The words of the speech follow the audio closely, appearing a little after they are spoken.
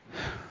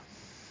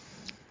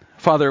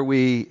Father,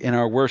 in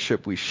our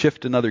worship, we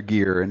shift another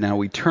gear, and now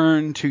we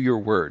turn to your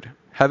word.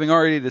 Having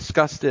already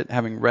discussed it,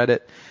 having read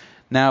it,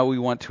 now we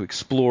want to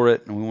explore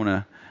it, and we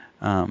want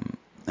to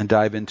and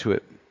dive into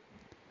it.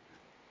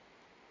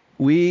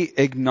 We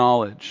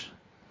acknowledge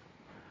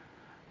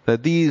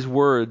that these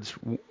words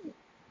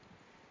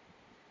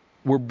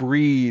were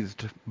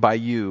breathed by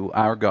you,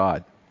 our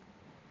God,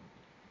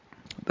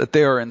 that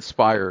they are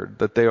inspired,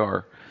 that they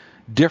are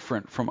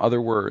different from other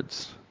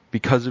words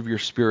because of your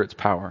Spirit's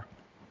power.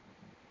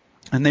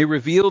 And they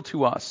reveal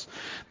to us,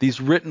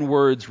 these written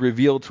words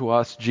reveal to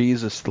us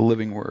Jesus, the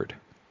living Word.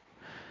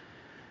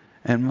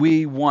 And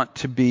we want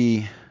to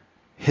be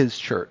His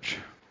church.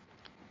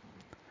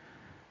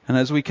 And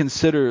as we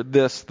consider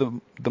this,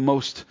 the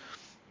most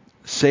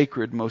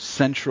sacred, most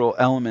central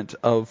element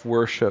of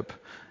worship,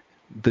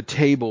 the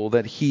table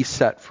that He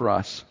set for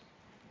us,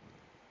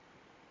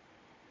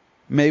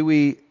 may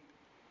we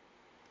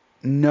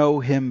know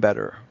Him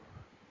better.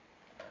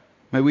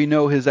 May we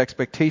know His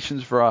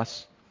expectations for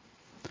us.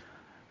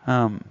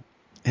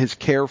 His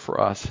care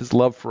for us, His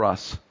love for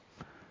us,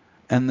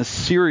 and the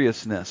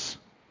seriousness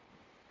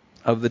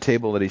of the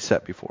table that He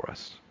set before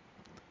us.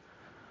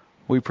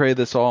 We pray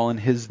this all in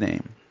His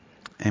name.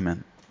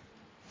 Amen.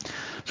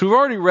 So we've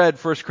already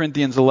read 1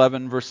 Corinthians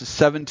 11, verses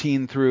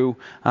 17 through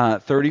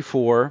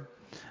 34.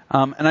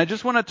 And I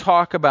just want to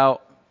talk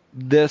about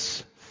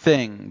this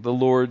thing, the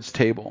Lord's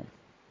table.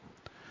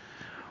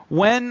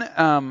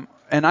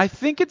 And I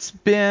think it's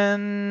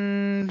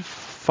been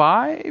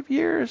 5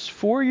 years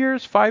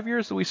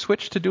that we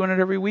switched to doing it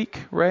every week,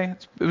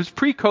 right? It was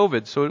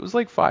pre-COVID, so it was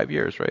like 5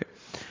 years, right?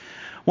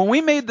 When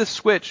we made the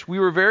switch, we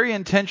were very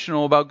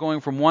intentional about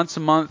going from once a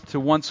month to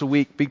once a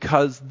week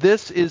because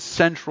this is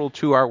central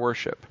to our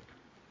worship.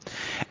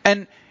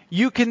 And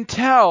you can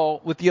tell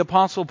with the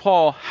Apostle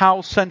Paul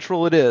how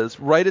central it is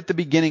right at the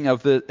beginning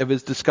of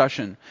his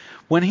discussion.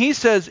 When he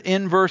says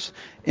in verse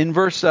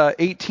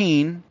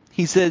 18,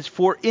 he says,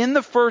 "For in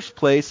the first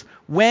place,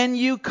 when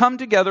you come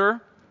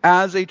together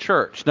as a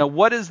church." Now,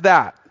 what is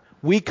that?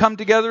 We come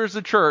together as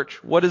a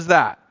church. What is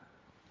that?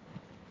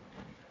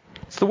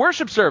 It's the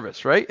worship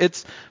service, right?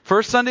 It's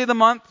first Sunday of the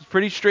month. It's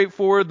pretty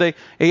straightforward.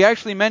 He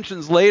actually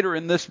mentions later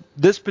in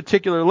this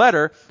particular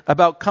letter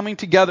about coming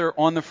together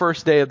on the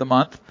first day of the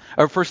month,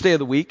 or first day of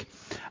the week.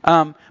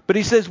 But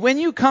he says, when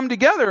you come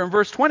together, in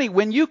verse 20,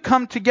 when you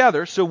come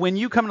together, so when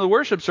you come to the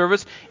worship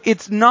service,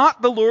 it's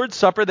not the Lord's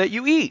Supper that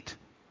you eat.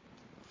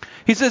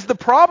 He says the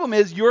problem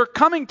is you're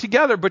coming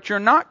together, but you're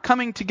not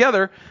coming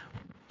together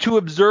to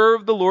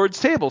observe the Lord's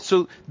table.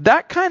 So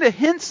that kind of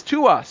hints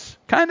to us,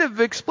 kind of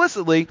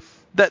explicitly,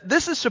 that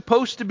this is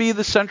supposed to be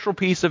the central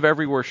piece of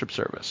every worship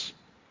service.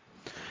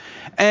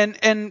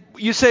 And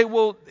you say,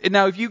 well,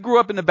 now if you grew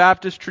up in the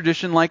Baptist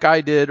tradition like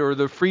I did, or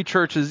the free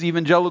churches,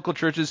 evangelical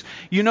churches,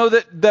 you know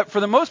that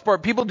for the most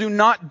part, people do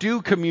not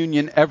do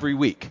communion every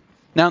week.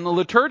 Now, in the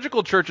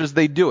liturgical churches,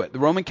 they do it. The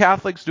Roman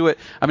Catholics do it.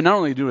 I mean, not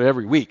only do it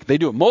every week, they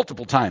do it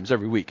multiple times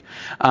every week.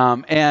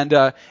 And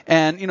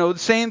the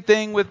same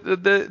thing with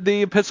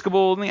the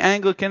Episcopal and the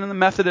Anglican and the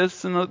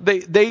Methodists, and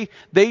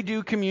they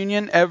do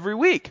communion every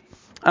week.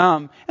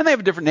 And they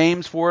have different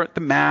names for it: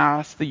 the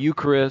Mass, the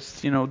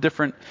Eucharist,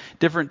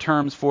 different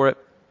terms for it.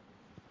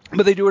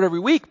 But they do it every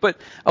week. But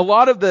a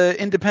lot of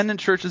the independent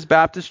churches,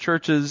 Baptist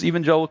churches,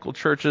 evangelical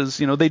churches,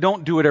 they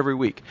don't do it every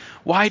week.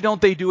 Why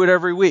don't they do it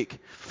every week?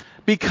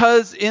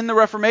 Because in the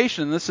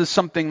Reformation, this is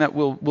something that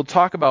we'll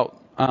talk about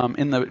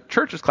in the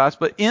churches class,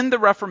 but in the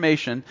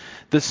Reformation,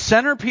 the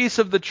centerpiece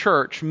of the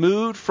church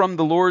moved from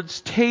the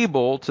Lord's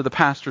table to the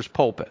pastor's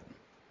pulpit.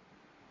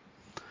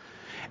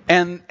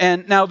 And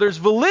now there's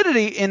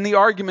validity in the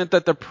argument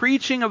that the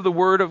preaching of the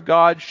Word of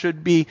God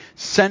should be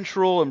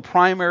central and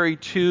primary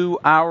to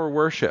our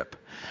worship.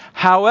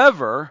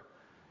 However,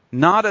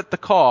 not at the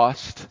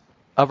cost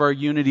of our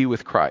unity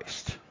with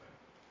Christ.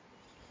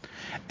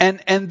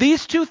 And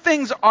these two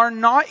things are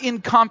not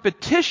in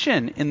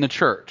competition in the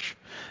church.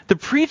 The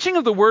preaching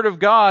of the Word of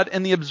God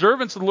and the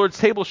observance of the Lord's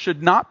table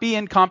should not be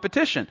in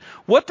competition.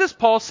 What does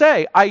Paul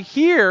say? I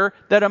hear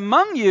that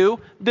among you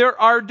there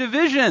are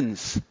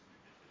divisions.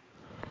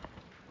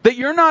 That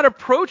you're not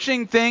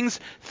approaching things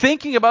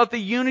thinking about the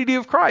unity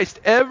of Christ.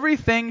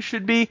 Everything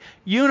should be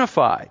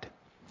unified.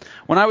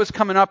 When I was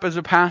coming up as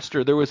a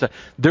pastor, there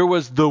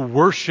was the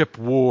worship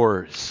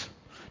wars.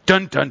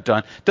 Dun, dun,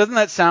 dun. Doesn't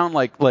that sound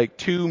like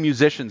two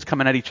musicians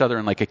coming at each other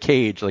in like a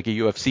cage, like a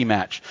UFC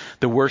match?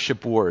 The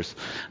worship wars.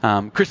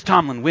 Chris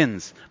Tomlin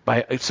wins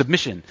by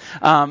submission.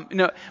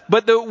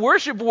 But the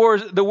worship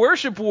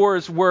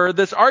wars were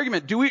this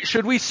argument: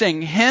 should we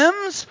sing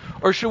hymns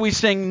or should we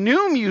sing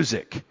new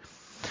music?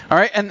 All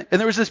right, and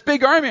there was this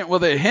big argument. Well,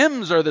 the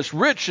hymns are this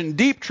rich and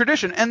deep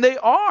tradition, and they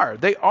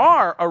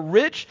are a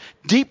rich,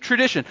 deep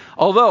tradition.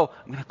 Although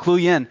I'm going to clue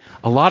you in,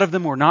 a lot of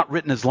them were not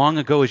written as long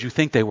ago as you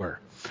think they were.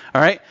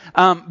 All right,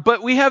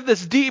 but we have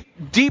this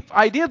deep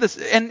idea of this,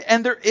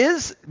 and there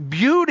is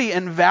beauty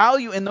and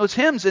value in those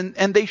hymns,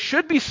 and they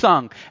should be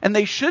sung, and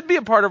they should be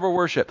a part of our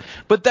worship.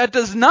 But that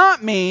does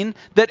not mean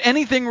that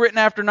anything written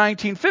after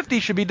 1950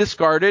 should be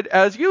discarded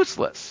as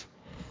useless.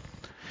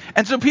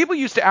 And so people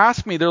used to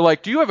ask me, they're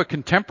like, do you have a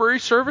contemporary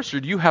service or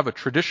do you have a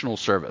traditional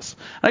service?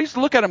 And I used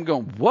to look at them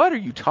going, what are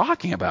you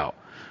talking about?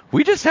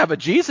 We just have a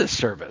Jesus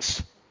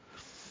service.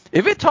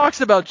 If it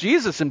talks about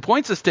Jesus and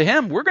points us to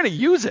him, we're going to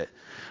use it.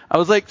 I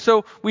was like,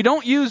 so we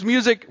don't use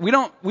music, we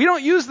don't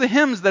use the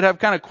hymns that have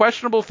kind of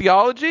questionable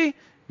theology. Have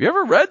you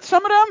ever read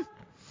some of them?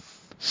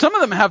 Some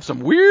of them have some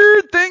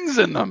weird things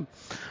in them.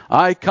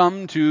 I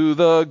come to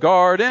the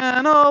garden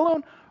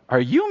alone. Are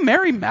you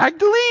Mary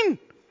Magdalene?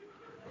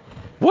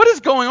 What is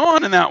going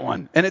on in that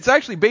one? And it's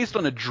actually based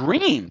on a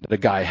dream that a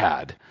guy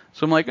had.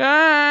 So I'm like,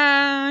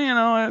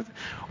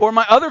 Or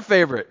my other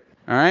favorite,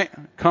 all right?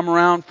 Come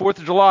around 4th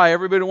of July,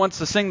 everybody wants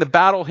to sing the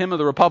Battle Hymn of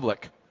the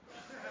Republic.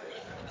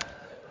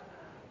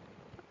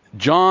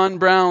 John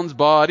Brown's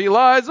body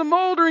lies a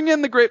moldering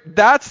in the grave.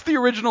 That's the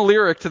original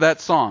lyric to that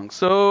song.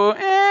 So,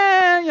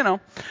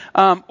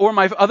 Or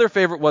my other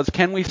favorite was,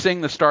 can we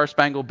sing the Star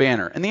Spangled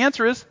Banner? And the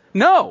answer is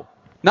no.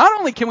 Not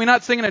only can we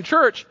not sing it in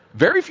church,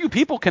 very few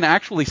people can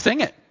actually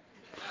sing it.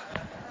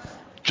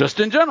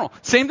 Just in general.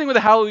 Same thing with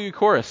the Hallelujah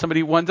Chorus.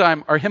 Somebody one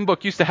time, our hymn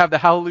book used to have the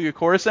Hallelujah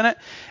Chorus in it,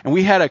 and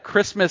we had a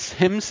Christmas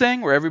hymn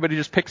sing where everybody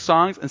just picked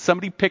songs, and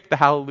somebody picked the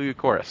Hallelujah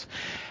Chorus.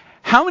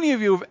 How many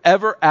of you have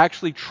ever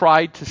actually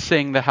tried to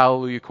sing the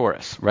Hallelujah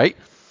Chorus, right?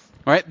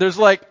 All right, there's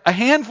like a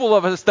handful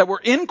of us that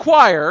were in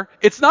choir.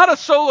 It's not a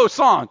solo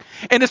song,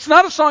 and it's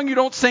not a song you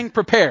don't sing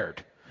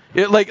prepared.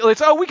 We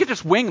could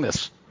just wing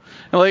this.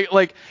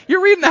 Like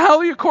you're reading the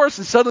Hallelujah Chorus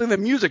and suddenly the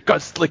music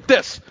goes like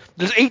this.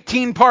 There's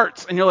 18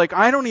 parts and you're like,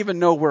 I don't even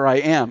know where I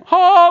am.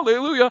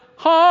 Hallelujah,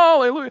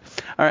 hallelujah.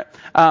 All right.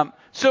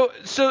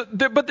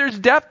 But there's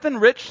depth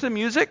and richness to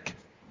music.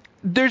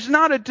 There's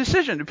not a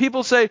decision.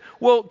 People say,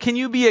 well, can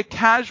you be a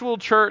casual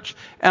church?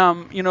 How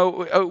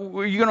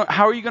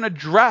are you going to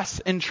dress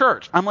in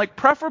church? I'm like,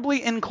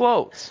 preferably in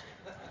clothes.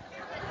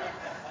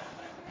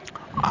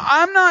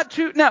 I'm not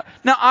too now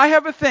I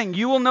have a thing.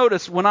 You will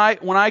notice when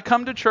I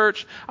come to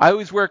church, I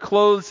always wear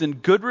clothes in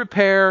good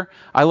repair.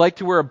 I like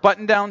to wear a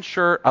button-down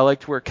shirt. I like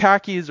to wear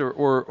khakis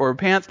or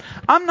pants.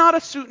 I'm not a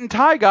suit and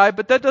tie guy,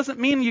 but that doesn't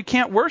mean you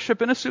can't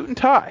worship in a suit and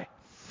tie.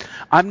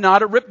 I'm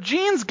not a ripped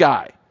jeans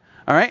guy.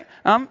 All right?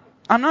 I'm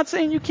not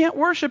saying you can't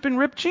worship in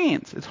ripped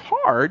jeans. It's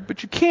hard,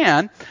 but you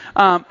can.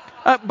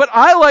 But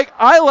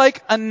I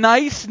like a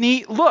nice,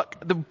 neat look.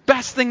 The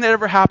best thing that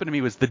ever happened to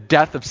me was the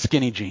death of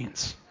skinny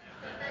jeans.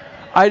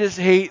 I just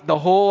hate the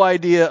whole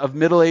idea of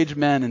middle-aged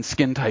men in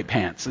skin-tight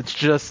pants. It's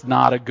just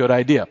not a good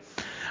idea.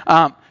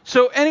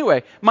 So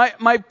anyway,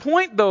 my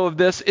point, though, of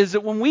this is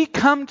that when we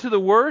come to the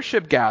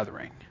worship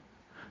gathering,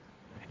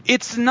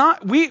 it's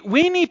not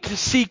we need to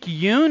seek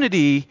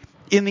unity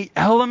in the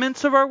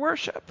elements of our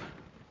worship.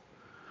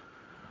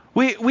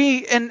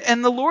 We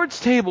and the Lord's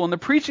table and the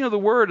preaching of the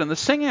word and the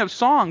singing of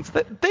songs,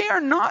 that they are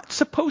not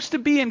supposed to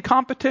be in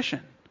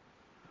competition.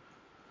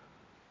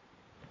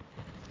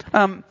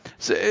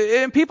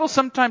 And people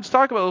sometimes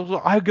talk about,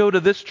 well, I go to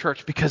this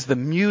church because the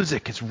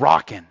music is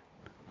rocking.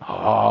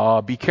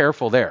 Oh, be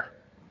careful there.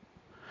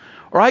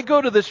 Or I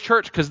go to this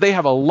church because they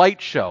have a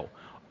light show.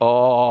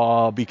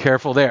 Oh, be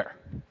careful there.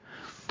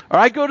 Or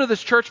I go to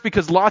this church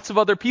because lots of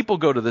other people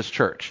go to this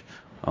church.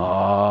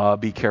 Oh,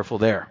 be careful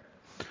there.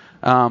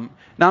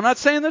 Now, I'm not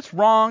saying that's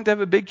wrong to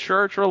have a big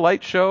church or a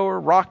light show or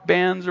rock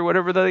bands or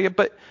whatever they get,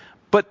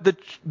 but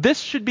this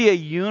should be a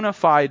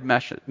unified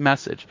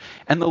message.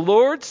 And the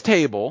Lord's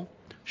table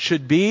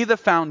should be the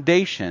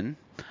foundation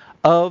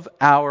of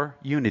our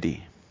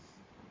unity.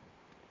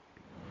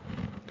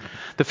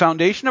 The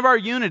foundation of our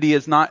unity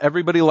is not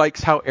everybody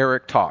likes how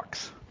Eric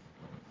talks.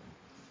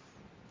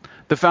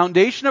 The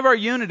foundation of our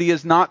unity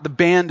is not the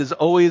band is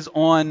always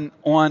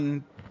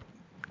on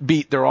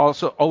beat. They're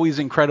also always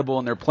incredible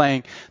and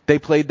they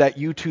played that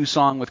U2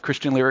 song with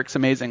Christian lyrics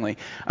amazingly.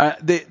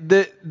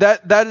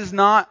 That is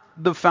not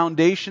the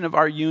foundation of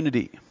our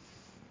unity.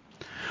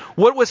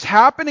 What was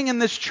happening in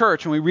this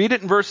church, and we read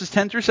it in verses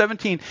 10 through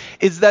 17,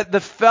 is that the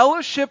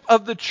fellowship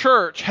of the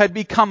church had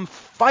become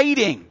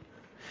fighting.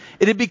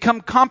 It had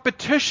become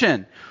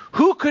competition.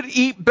 Who could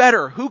eat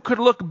better? Who could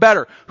look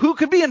better? Who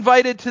could be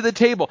invited to the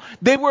table?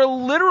 They were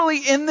literally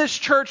in this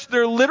church.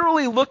 They're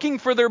literally looking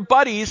for their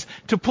buddies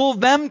to pull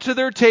them to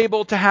their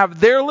table to have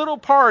their little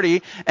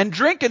party and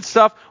drink and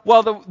stuff,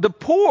 while the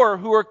poor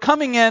who are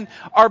coming in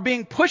are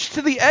being pushed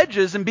to the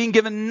edges and being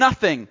given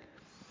nothing.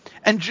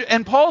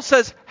 And Paul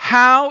says,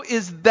 how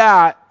is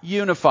that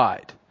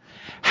unified?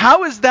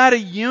 How is that a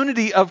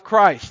unity of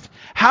Christ?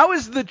 How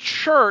is the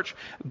church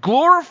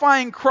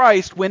glorifying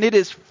Christ when it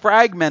is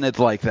fragmented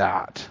like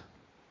that?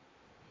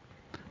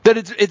 That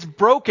it's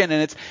broken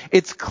and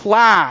it's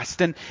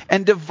classed and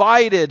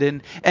divided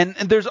and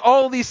there's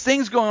all these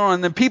things going on,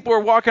 and then people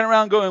are walking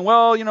around going,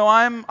 well,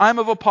 I'm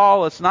of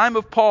Apollos and I'm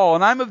of Paul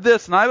and I'm of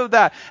this and I'm of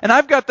that, and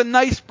I've got the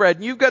nice bread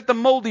and you've got the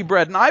moldy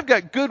bread and I've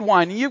got good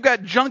wine and you've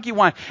got junky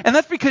wine, and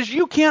that's because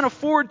you can't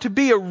afford to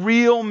be a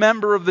real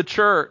member of the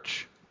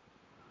church.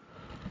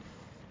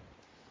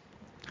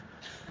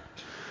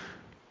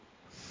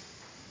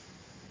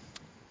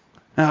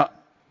 Now,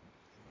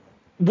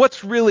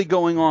 what's really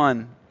going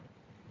on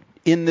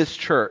in this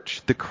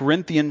church, the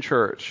Corinthian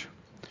church?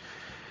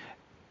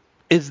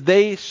 is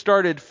they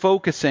started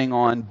focusing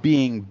on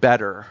being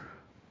better.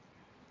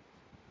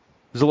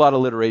 There's a lot of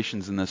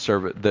alliterations in this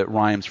service that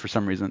rhymes for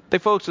some reason. They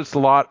focused a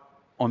lot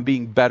on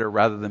being better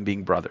rather than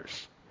being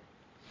brothers.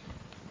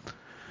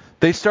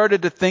 They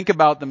started to think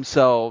about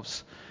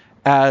themselves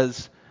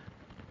as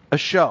a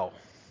show.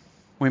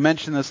 We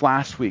mentioned this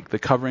last week, the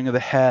covering of the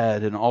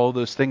head and all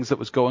those things that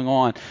was going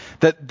on,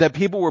 that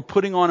people were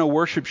putting on a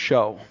worship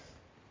show.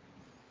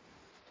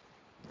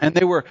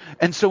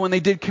 And so when they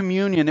did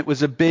communion, it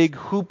was a big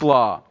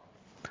hoopla.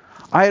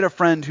 I had a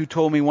friend who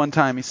told me one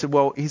time, he said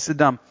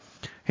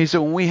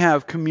when we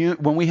have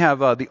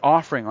the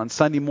offering on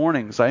Sunday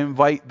mornings, I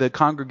invite the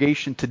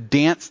congregation to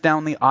dance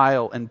down the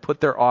aisle and put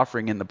their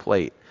offering in the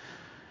plate.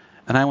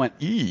 And I went,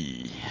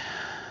 eee.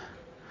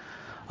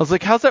 I was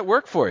like, how's that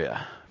work for you?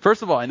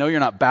 First of all, I know you're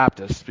not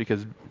Baptist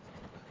because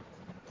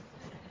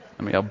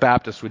a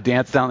Baptist would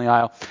dance down the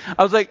aisle.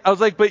 I was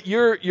like, but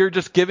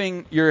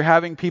you're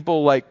having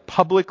people like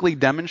publicly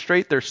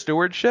demonstrate their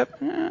stewardship.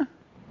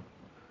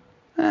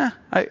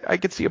 I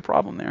could see a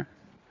problem there.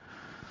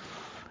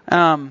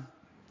 Again,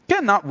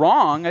 not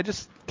wrong. I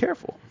just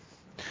careful.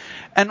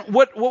 And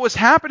what was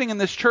happening in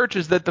this church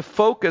is that the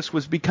focus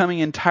was becoming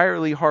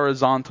entirely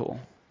horizontal.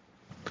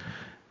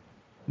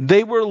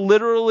 They were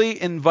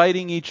literally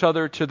inviting each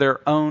other to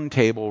their own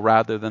table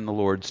rather than the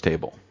Lord's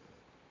table.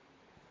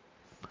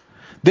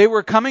 They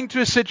were coming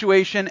to a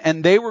situation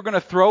and they were going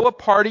to throw a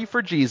party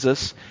for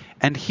Jesus,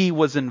 and he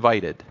was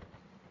invited.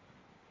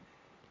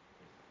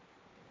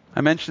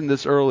 I mentioned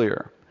this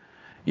earlier.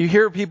 You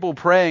hear people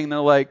praying, they're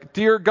like,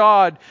 "Dear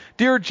God,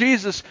 dear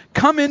Jesus,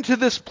 come into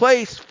this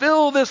place,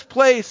 fill this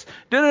place,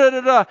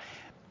 da-da-da-da."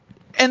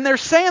 And they're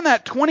saying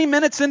that 20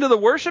 minutes into the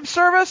worship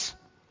service.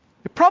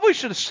 It probably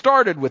should have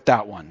started with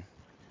that one.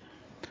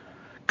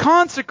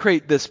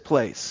 Consecrate this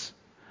place.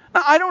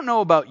 Now, I don't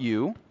know about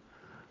you,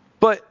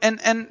 but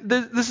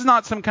this is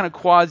not some kind of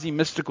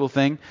quasi-mystical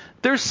thing.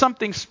 There's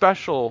something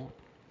special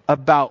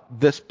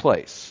about this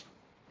place.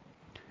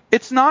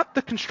 It's not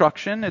the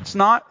construction. It's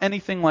not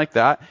anything like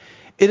that.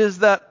 It is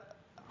that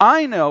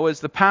I know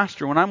as the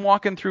pastor, when I'm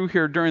walking through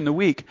here during the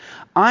week,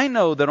 I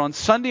know that on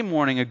Sunday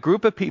morning, a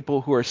group of people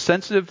who are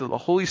sensitive to the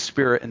Holy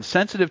Spirit and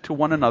sensitive to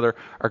one another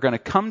are going to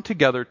come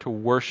together to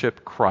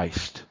worship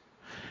Christ.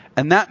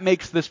 And that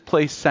makes this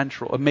place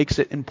central. It makes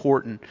it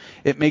important.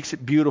 It makes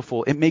it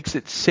beautiful. It makes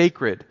it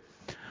sacred.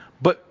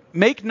 But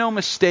make no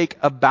mistake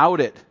about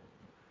it.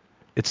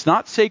 It's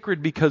not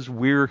sacred because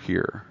we're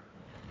here.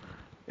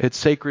 It's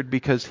sacred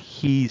because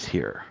He's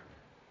here.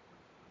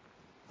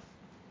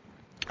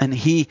 And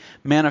He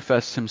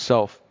manifests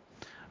Himself.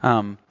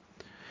 And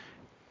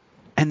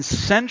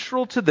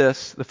central to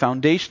this, the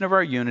foundation of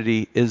our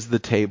unity, is the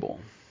table.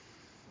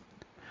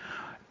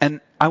 And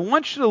I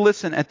want you to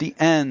listen at the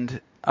end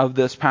of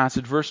this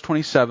passage, verse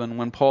 27,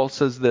 when Paul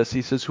says this.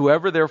 He says,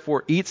 "Whoever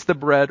therefore eats the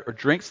bread or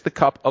drinks the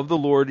cup of the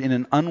Lord in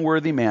an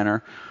unworthy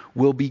manner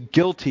will be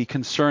guilty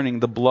concerning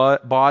the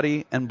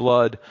body and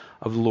blood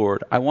of the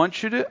Lord." I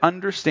want you to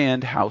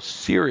understand how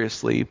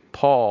seriously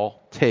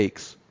Paul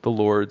takes the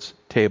Lord's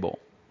table.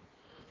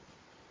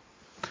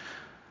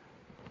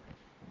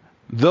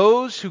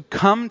 Those who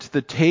come to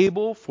the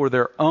table for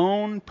their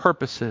own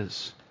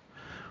purposes,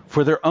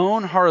 for their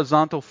own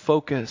horizontal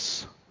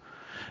focus,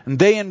 and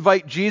they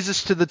invite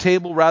Jesus to the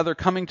table rather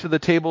than coming to the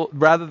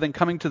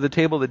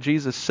table that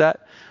Jesus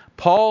set,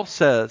 Paul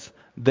says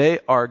they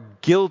are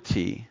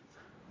guilty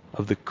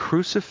of the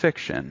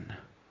crucifixion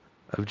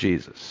of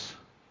Jesus.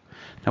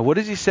 Now, what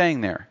is he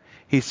saying there?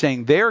 He's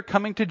saying they are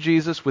coming to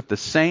Jesus with the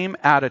same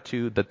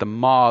attitude that the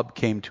mob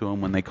came to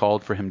him when they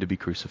called for him to be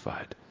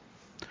crucified.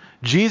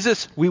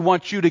 Jesus, we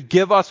want you to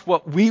give us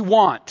what we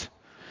want.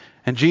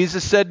 And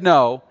Jesus said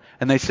no,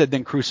 and they said,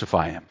 then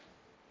crucify him.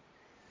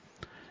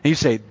 And you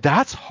say,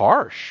 that's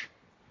harsh.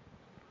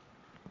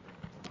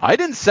 I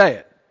didn't say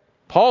it.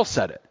 Paul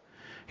said it.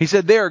 He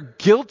said they are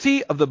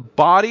guilty of the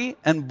body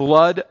and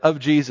blood of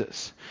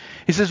Jesus.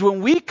 He says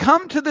when we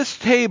come to this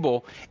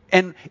table,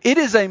 and it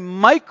is a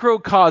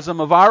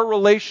microcosm of our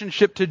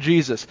relationship to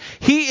Jesus.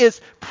 He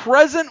is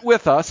present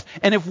with us,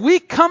 and if we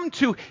come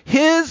to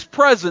His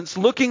presence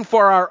looking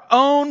for our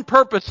own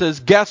purposes,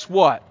 guess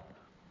what?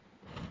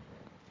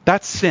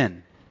 That's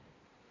sin.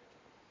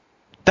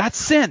 That's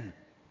sin.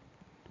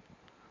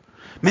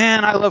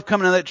 Man, I love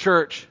coming to that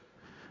church.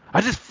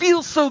 I just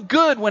feel so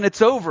good when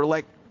it's over,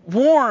 like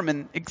warm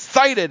and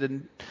excited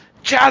and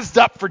jazzed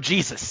up for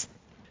Jesus.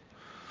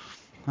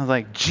 I was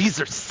like,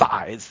 Jesus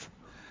size.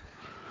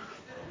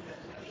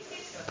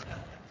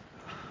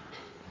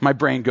 My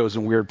brain goes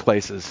in weird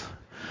places.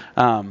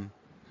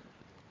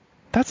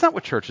 That's not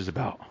what church is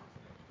about.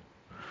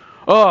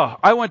 Oh,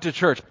 I went to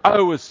church.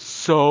 I was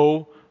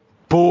so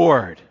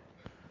bored.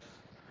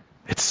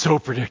 It's so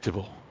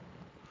predictable.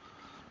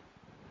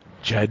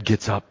 Jed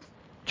gets up.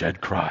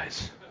 Jed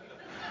cries.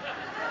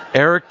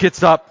 Eric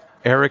gets up.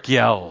 Eric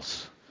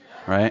yells.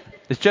 Right?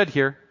 Is Jed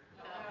here?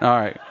 All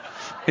right.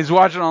 He's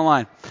watching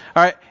online.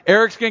 All right,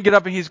 Eric's going to get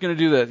up and he's going to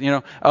do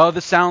this. Oh,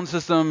 the sound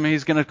system,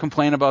 he's going to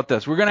complain about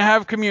this. We're going to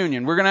have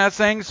communion. We're going to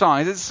sing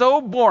songs. It's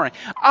so boring.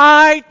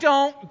 I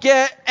don't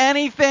get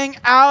anything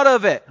out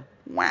of it.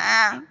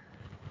 Wah.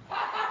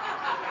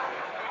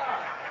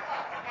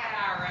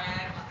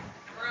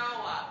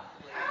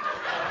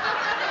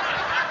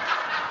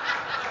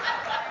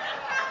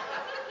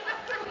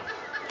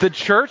 The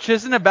church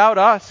isn't about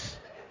us.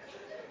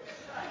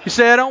 You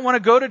say, I don't want to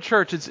go to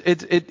church.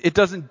 It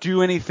doesn't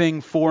do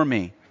anything for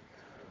me.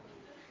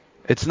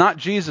 It's not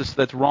Jesus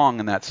that's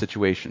wrong in that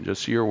situation,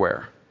 just so you're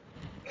aware.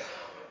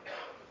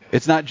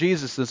 It's not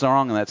Jesus that's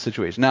wrong in that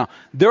situation. Now,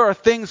 there are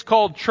things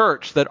called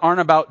church that aren't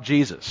about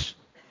Jesus.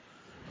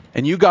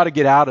 And you got to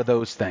get out of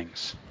those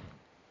things.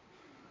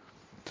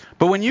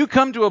 But when you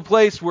come to a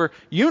place where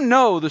you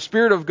know the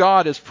Spirit of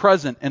God is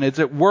present and it's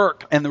at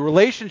work and the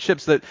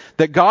relationships that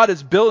God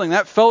is building,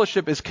 that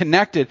fellowship is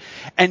connected,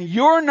 and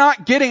you're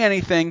not getting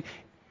anything,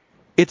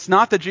 it's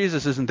not that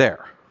Jesus isn't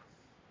there.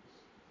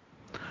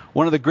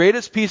 One of the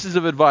greatest pieces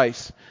of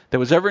advice that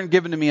was ever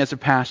given to me as a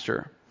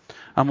pastor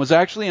was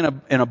actually in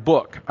a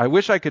book. I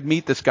wish I could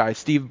meet this guy,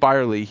 Steve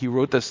Byerly. He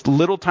wrote this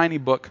little tiny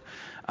book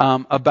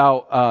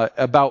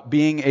about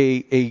being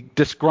a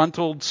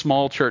disgruntled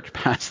small church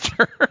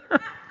pastor.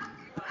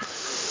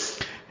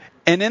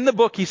 And in the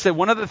book, he said,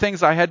 one of the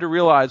things I had to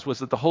realize was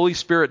that the Holy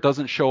Spirit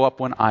doesn't show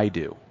up when I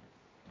do.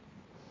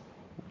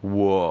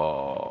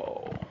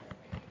 Whoa.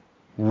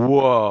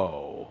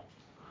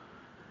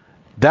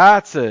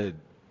 That's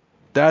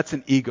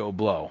an ego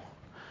blow.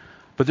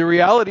 But the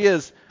reality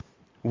is,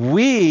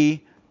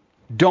 we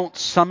don't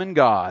summon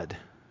God.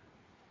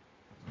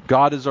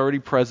 God is already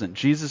present.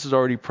 Jesus is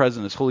already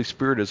present. His Holy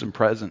Spirit isn't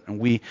present, and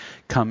we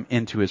come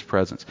into His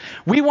presence.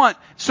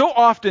 So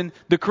often,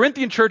 the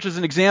Corinthian church is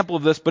an example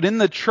of this, but in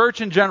the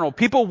church in general,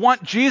 people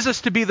want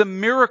Jesus to be the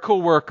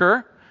miracle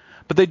worker,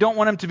 but they don't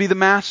want Him to be the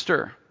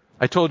master.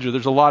 I told you,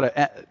 there's a lot of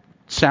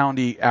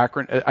soundy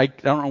acronym. I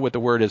don't know what the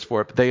word is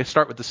for it, but they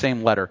start with the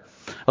same letter.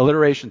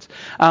 Alliterations.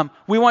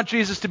 We want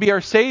Jesus to be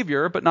our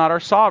Savior, but not our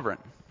sovereign.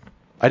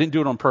 I didn't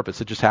do it on purpose.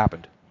 It just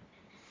happened.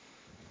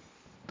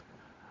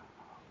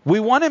 We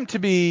want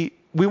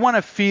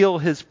to feel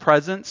His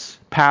presence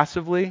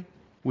passively.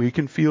 We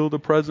can feel the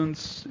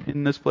presence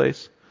in this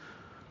place.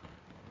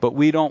 But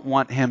we don't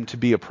want Him to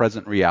be a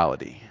present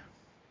reality.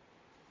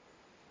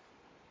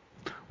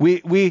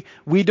 We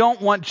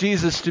don't want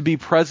Jesus to be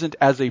present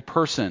as a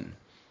person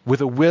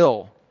with a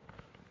will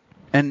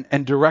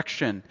and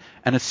direction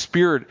and a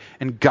spirit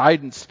and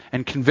guidance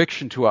and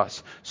conviction to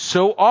us.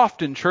 So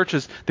often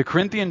churches, the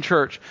Corinthian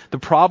church, the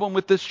problem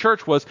with this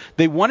church was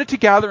they wanted to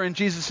gather in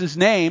Jesus'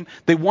 name.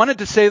 They wanted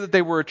to say that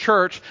they were a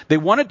church. They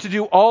wanted to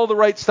do all the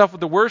right stuff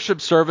with the worship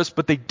service,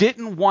 but they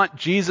didn't want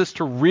Jesus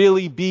to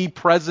really be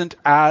present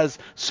as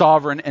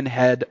sovereign and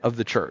head of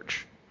the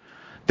church.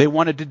 They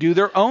wanted to do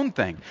their own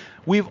thing.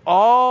 We've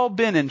all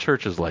been in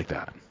churches like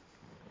that.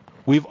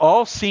 We've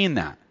all seen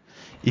that.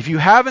 If you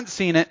haven't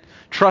seen it,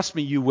 trust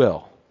me, you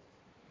will.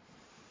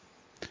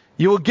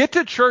 You will get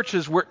to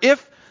churches where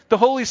if the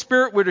Holy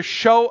Spirit were to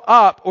show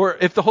up, or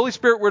if the Holy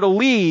Spirit were to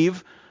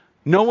leave,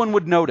 no one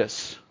would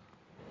notice.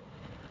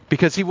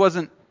 Because it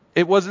wasn't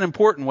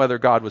important whether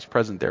God was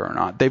present there or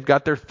not. They've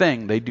got their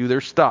thing. They do their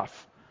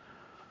stuff.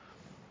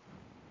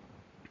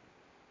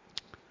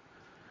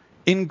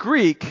 In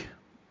Greek,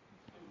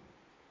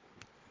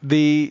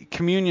 the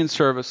communion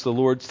service, the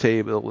Lord's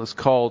table, is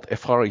called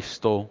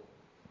Eucharisto,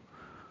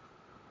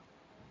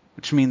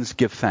 which means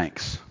give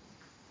thanks.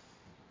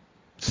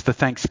 It's the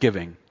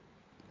thanksgiving.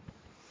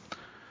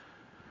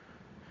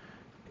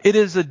 It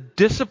is a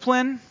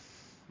discipline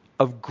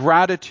of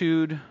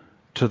gratitude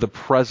to the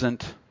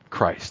present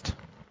Christ.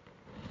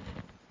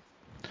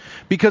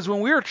 Because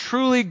when we are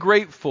truly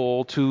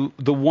grateful to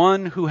the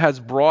one who has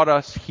brought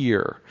us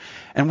here,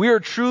 and we are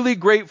truly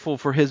grateful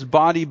for His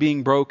body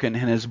being broken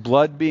and His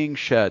blood being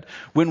shed,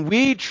 when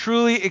we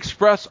truly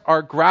express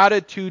our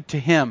gratitude to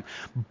Him,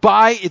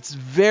 by its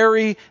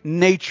very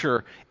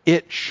nature,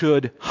 it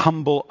should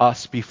humble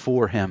us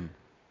before Him.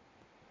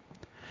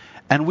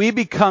 And we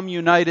become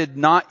united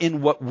not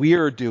in what we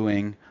are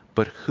doing,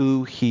 but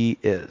who He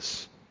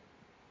is.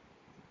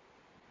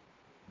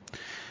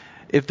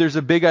 If there's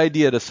a big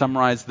idea to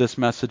summarize this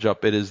message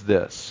up, it is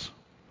this.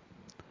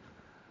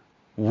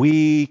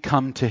 We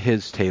come to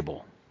His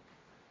table.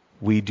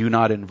 We do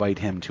not invite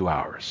Him to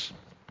ours.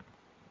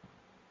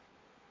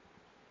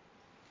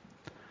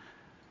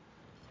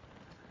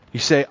 You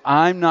say,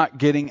 I'm not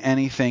getting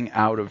anything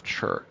out of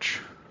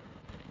church.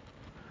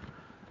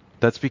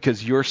 That's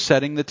because you're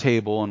setting the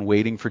table and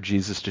waiting for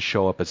Jesus to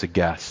show up as a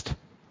guest.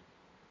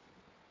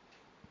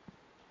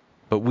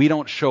 But we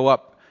don't show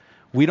up.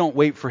 We don't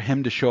wait for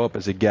Him to show up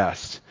as a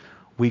guest.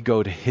 We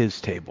go to His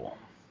table.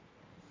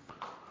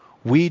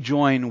 We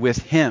join with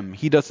Him.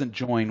 He doesn't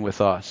join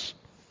with us.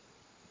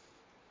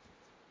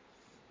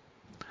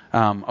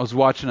 I was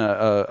watching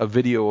a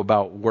video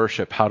about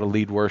worship, how to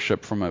lead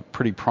worship, from a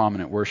pretty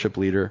prominent worship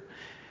leader.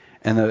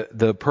 And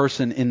the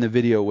person in the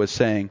video was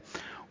saying,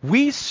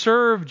 we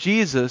serve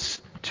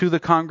Jesus to the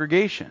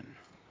congregation.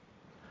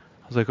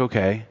 I was like,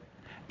 okay.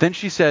 Then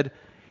she said,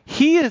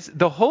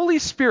 the Holy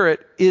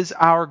Spirit is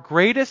our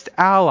greatest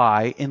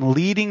ally in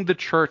leading the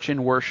church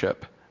in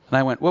worship. And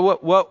I went,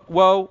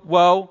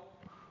 whoa.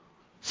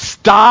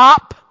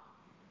 Stop!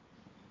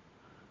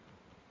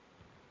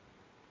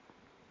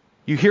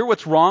 You hear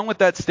what's wrong with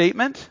that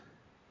statement?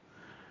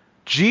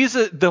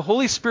 The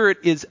Holy Spirit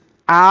is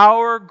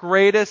our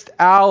greatest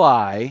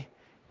ally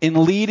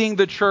in leading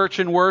the church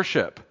in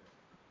worship.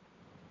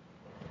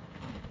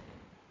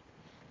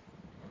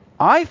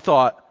 I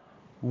thought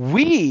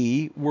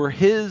we were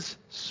his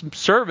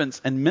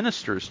servants and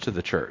ministers to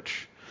the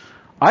church.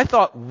 I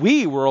thought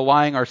we were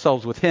allying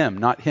ourselves with him,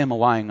 not him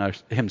allying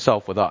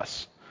himself with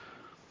us.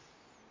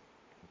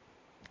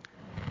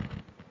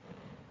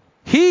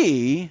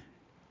 He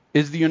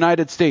is the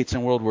United States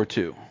in World War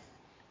II.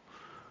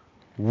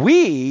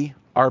 We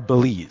are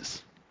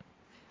Belize.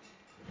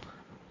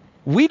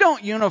 We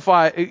don't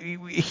unify.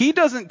 He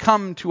doesn't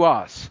come to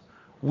us.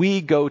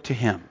 We go to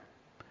him.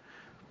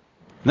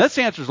 And this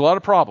answers a lot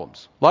of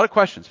problems, a lot of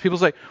questions. People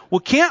say, well,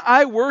 can't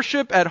I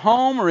worship at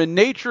home or in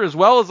nature as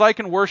well as I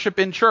can worship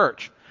in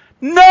church?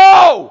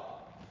 No!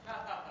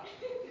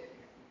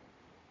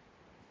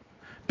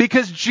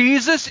 Because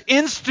Jesus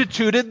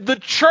instituted the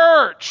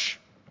church.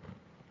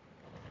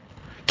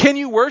 Can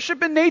you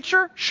worship in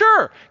nature?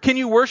 Sure. Can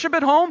you worship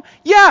at home?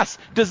 Yes.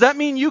 Does that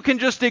mean you can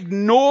just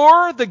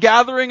ignore the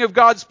gathering of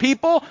God's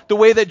people the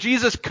way that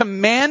Jesus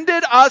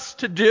commanded us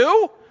to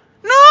do?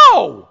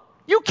 No!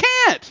 You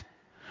can't.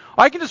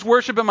 I can just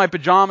worship in my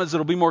pajamas.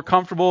 It'll be more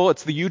comfortable.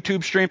 It's the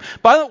YouTube stream.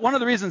 One of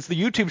the reasons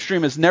the YouTube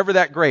stream is never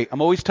that great,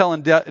 I'm always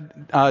telling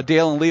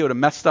Dale and Leo to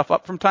mess stuff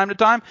up from time to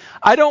time.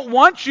 I don't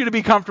want you to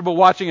be comfortable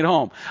watching at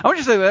home. I want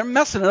you to say, they're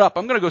messing it up.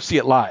 I'm going to go see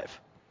it live.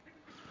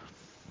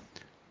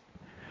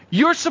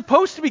 You're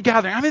supposed to be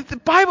gathering. I mean, the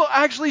Bible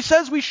actually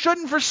says we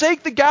shouldn't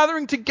forsake the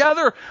gathering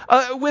together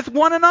with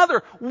one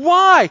another.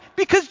 Why?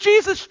 Because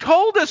Jesus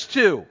told us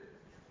to.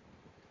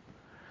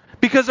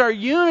 Because our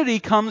unity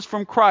comes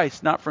from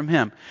Christ, not from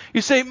him.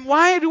 You say,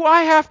 why do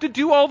I have to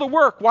do all the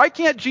work? Why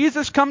can't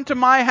Jesus come to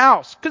my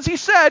house? Because he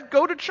said,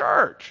 go to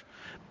church.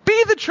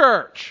 Be the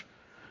church.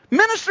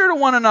 Minister to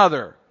one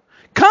another.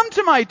 Come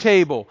to my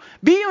table.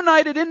 Be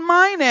united in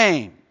my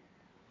name.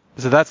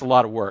 So that's a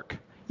lot of work.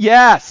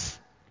 Yes.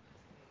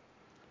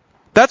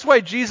 That's why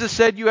Jesus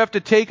said you have to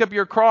take up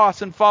your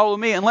cross and follow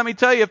me. And let me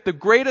tell you, if the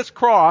greatest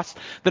cross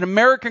that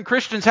American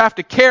Christians have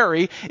to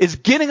carry is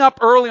getting up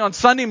early on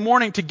Sunday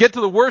morning to get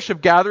to the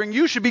worship gathering,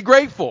 you should be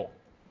grateful.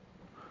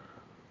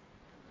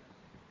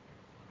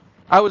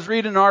 I was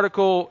reading an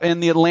article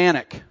in The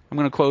Atlantic. I'm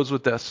going to close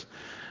with this.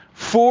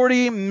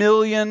 40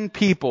 million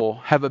people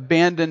have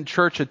abandoned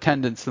church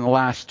attendance in the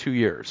last 2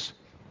 years.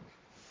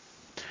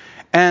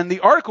 And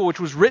the article,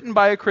 which was written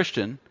by a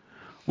Christian,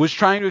 was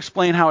trying to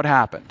explain how it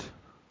happened.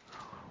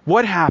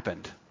 What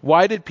happened?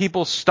 Why did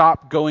people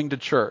stop going to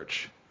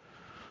church?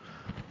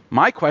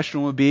 My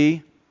question would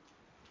be,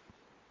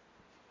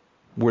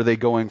 were they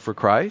going for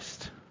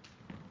Christ?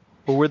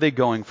 Or were they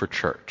going for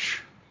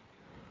church?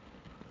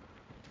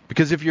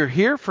 Because if you're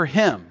here for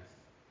him,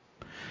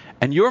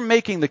 and you're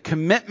making the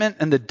commitment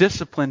and the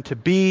discipline to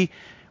be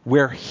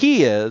where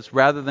he is,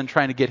 rather than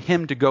trying to get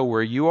him to go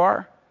where you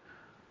are,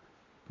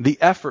 the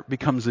effort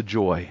becomes a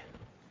joy.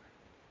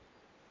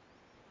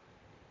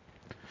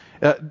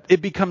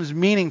 It becomes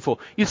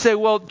meaningful. You say,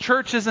 well,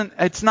 church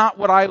it's not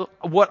what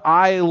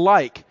I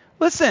like.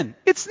 Listen,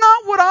 it's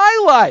not what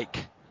I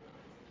like.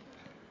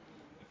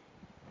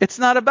 It's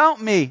not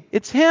about me.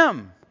 It's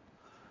him.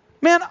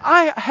 Man,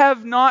 I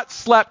have not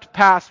slept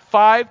past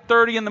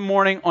 5:30 in the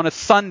morning on a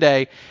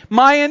Sunday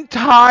my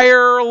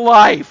entire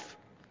life.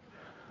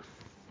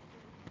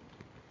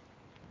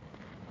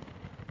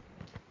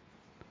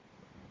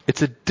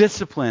 It's a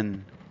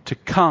discipline to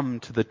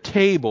come to the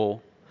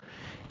table.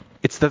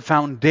 It's the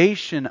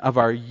foundation of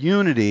our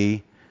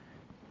unity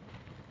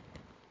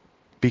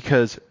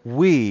because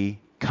we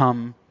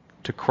come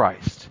to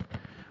Christ.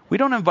 We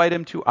don't invite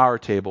him to our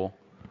table.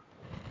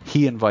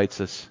 He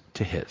invites us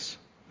to his.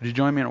 Would you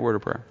join me in a word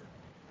of prayer?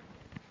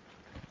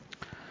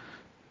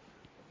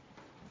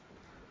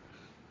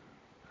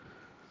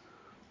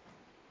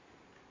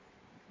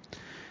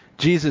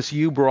 Jesus,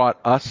 you brought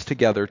us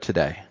together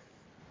today.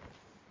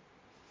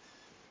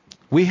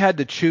 We had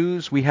to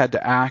choose, we had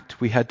to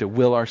act, we had to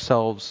will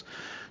ourselves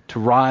to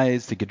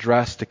rise, to get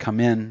dressed, to come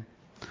in.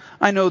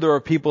 I know there are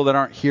people that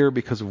aren't here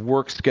because of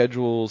work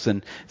schedules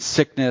and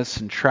sickness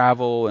and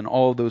travel and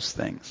all those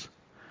things.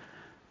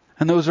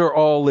 And those are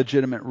all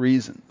legitimate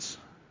reasons.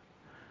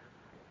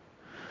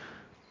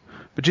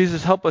 But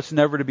Jesus, help us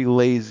never to be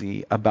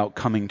lazy about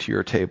coming to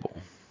your table.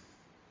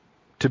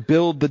 To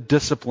build the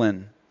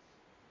discipline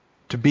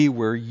to be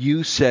where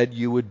you said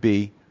you would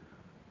be.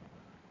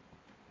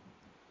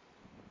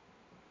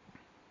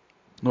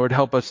 Lord,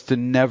 help us to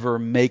never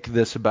make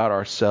this about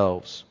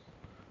ourselves.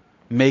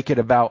 Make it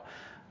about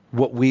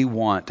what we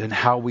want and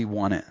how we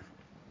want it.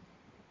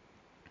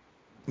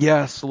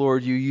 Yes,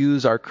 Lord, you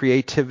use our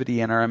creativity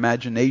and our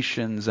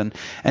imaginations and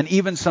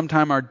even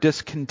sometimes our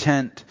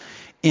discontent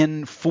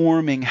in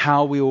forming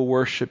how we will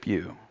worship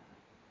you.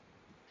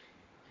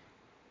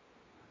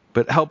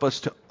 But help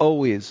us to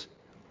always,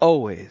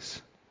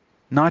 always,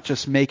 not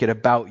just make it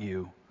about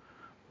you,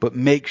 but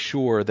make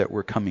sure that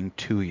we're coming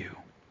to you.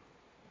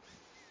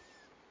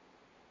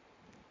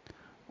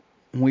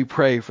 We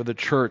pray for the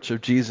church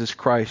of Jesus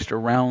Christ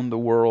around the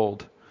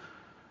world,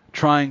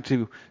 trying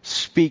to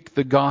speak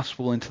the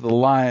gospel into the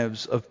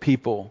lives of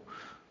people.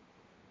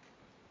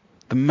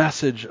 The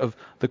message of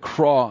the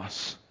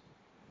cross,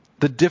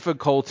 the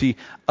difficulty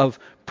of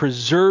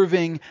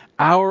preserving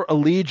our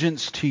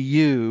allegiance to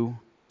you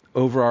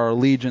over our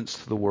allegiance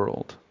to the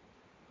world.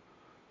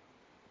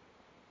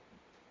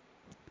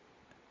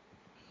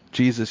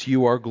 Jesus,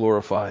 you are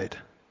glorified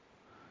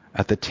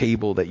at the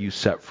table that you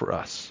set for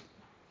us.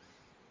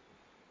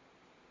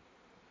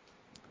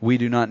 We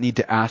do not need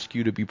to ask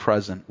you to be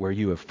present where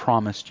you have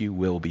promised you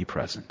will be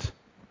present.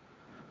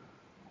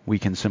 We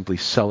can simply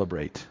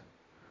celebrate.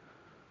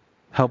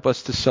 Help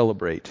us to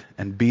celebrate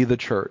and be the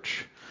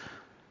church,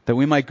 that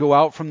we might go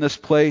out from this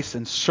place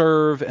and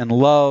serve and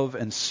love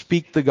and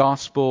speak the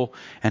gospel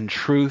and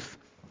truth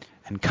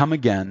and come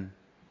again,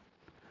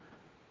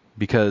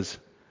 because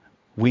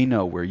we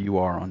know where you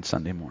are on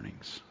Sunday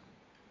mornings.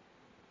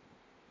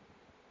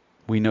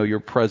 We know your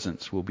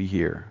presence will be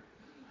here,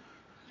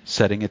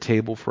 setting a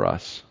table for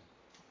us,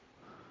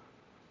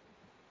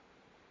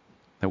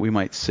 that we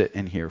might sit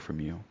and hear from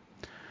you.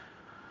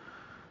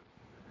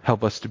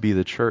 Help us to be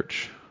the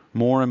church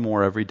more and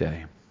more every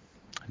day.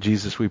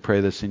 Jesus, we pray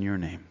this in your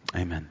name.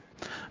 Amen.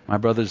 My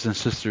brothers and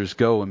sisters,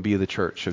 go and be the church of